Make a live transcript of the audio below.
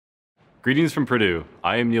Greetings from Purdue.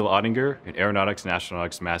 I am Neil Ottinger, an Aeronautics and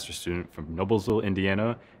Astronautics master's student from Noblesville,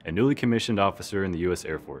 Indiana, and newly commissioned officer in the U.S.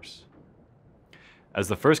 Air Force. As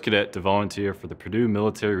the first cadet to volunteer for the Purdue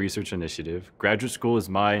Military Research Initiative, graduate school is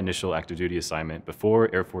my initial active duty assignment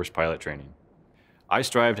before Air Force pilot training. I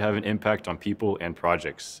strive to have an impact on people and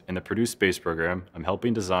projects. In the Purdue Space Program, I'm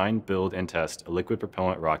helping design, build, and test a liquid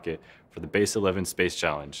propellant rocket for the Base 11 Space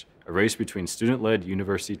Challenge, a race between student-led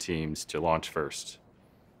university teams to launch first.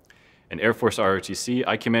 In Air Force ROTC,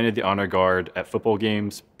 I commanded the Honor Guard at football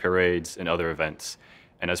games, parades, and other events.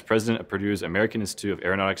 And as president of Purdue's American Institute of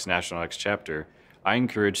Aeronautics and Astronautics chapter, I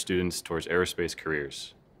encourage students towards aerospace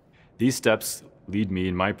careers. These steps lead me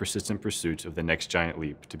in my persistent pursuit of the next giant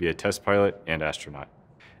leap, to be a test pilot and astronaut.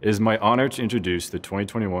 It is my honor to introduce the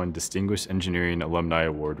 2021 Distinguished Engineering Alumni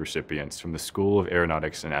Award recipients from the School of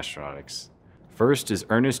Aeronautics and Astronautics. First is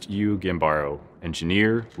Ernest U. Gambaro,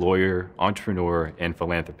 engineer, lawyer, entrepreneur, and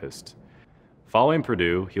philanthropist. Following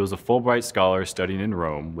Purdue, he was a Fulbright scholar studying in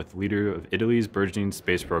Rome with the leader of Italy's burgeoning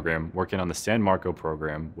space program working on the San Marco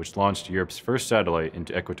program, which launched Europe's first satellite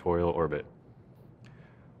into equatorial orbit.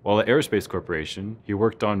 While at Aerospace Corporation, he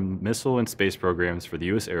worked on missile and space programs for the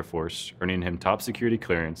U.S. Air Force, earning him top security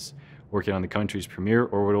clearance, working on the country's premier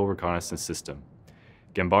orbital reconnaissance system.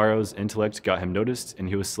 Gambaro's intellect got him noticed, and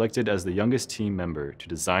he was selected as the youngest team member to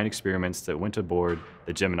design experiments that went aboard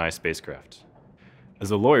the Gemini spacecraft. As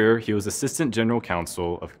a lawyer, he was Assistant General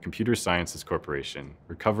Counsel of Computer Sciences Corporation,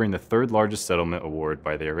 recovering the third largest settlement award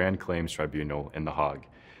by the Iran Claims Tribunal in The Hague,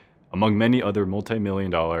 among many other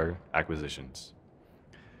multi-million-dollar acquisitions.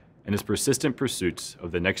 In his persistent pursuits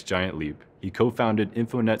of the next giant leap, he co-founded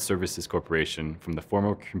Infonet Services Corporation from the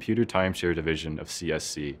former computer timeshare division of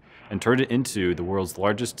CSC and turned it into the world's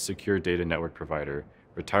largest secure data network provider,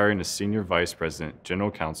 retiring as Senior Vice President, General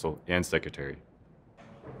Counsel, and Secretary.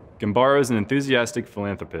 Gambaro is an enthusiastic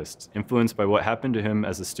philanthropist, influenced by what happened to him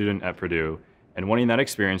as a student at Purdue and wanting that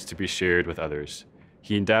experience to be shared with others.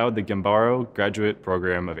 He endowed the Gambaro Graduate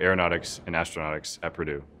Program of Aeronautics and Astronautics at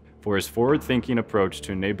Purdue for his forward-thinking approach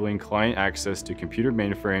to enabling client access to computer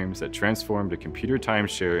mainframes that transformed a computer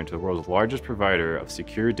timeshare into the world's largest provider of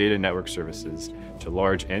secure data network services to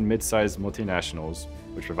large and mid-sized multinationals,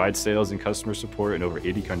 which provide sales and customer support in over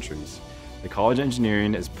 80 countries. The College of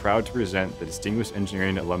Engineering is proud to present the Distinguished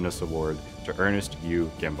Engineering Alumnus Award to Ernest U.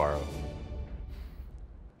 Gambaro.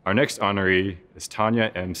 Our next honoree is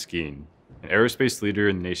Tanya M. Skeen, an aerospace leader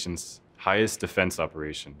in the nation's highest defense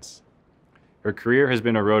operations. Her career has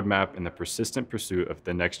been a roadmap in the persistent pursuit of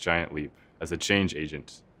the next giant leap as a change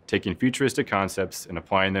agent, taking futuristic concepts and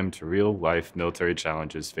applying them to real-life military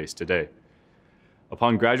challenges faced today.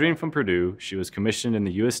 Upon graduating from Purdue, she was commissioned in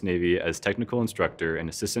the U.S. Navy as technical instructor and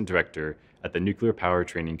assistant director at the Nuclear Power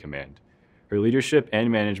Training Command. Her leadership and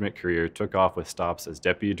management career took off with stops as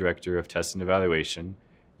Deputy Director of Test and Evaluation,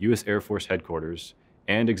 U.S. Air Force Headquarters,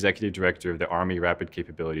 and Executive Director of the Army Rapid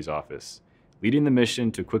Capabilities Office, leading the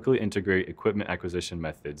mission to quickly integrate equipment acquisition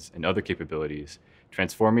methods and other capabilities,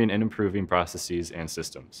 transforming and improving processes and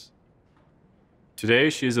systems. Today,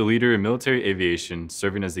 she is a leader in military aviation,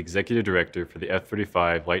 serving as the Executive Director for the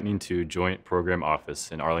F-35 Lightning II Joint Program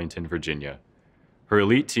Office in Arlington, Virginia. Her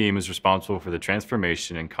elite team is responsible for the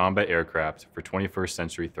transformation in combat aircraft for 21st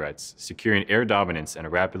century threats, securing air dominance in a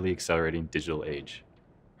rapidly accelerating digital age.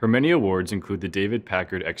 Her many awards include the David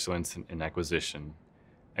Packard Excellence in Acquisition,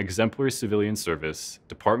 Exemplary Civilian Service,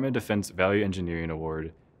 Department of Defense Value Engineering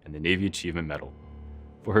Award, and the Navy Achievement Medal.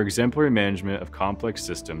 For her exemplary management of complex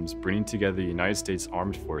systems, bringing together the United States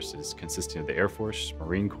Armed Forces consisting of the Air Force,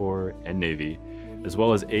 Marine Corps, and Navy, as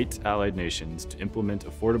well as 8 allied nations to implement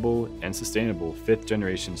affordable and sustainable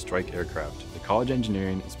 5th-generation strike aircraft, the College of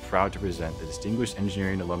Engineering is proud to present the Distinguished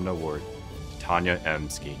Engineering Alumna Award to Tanya M.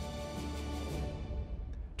 Skeen.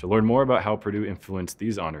 To learn more about how Purdue influenced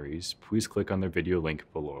these honorees, please click on their video link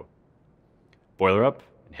below. Boiler up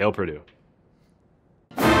and hail Purdue!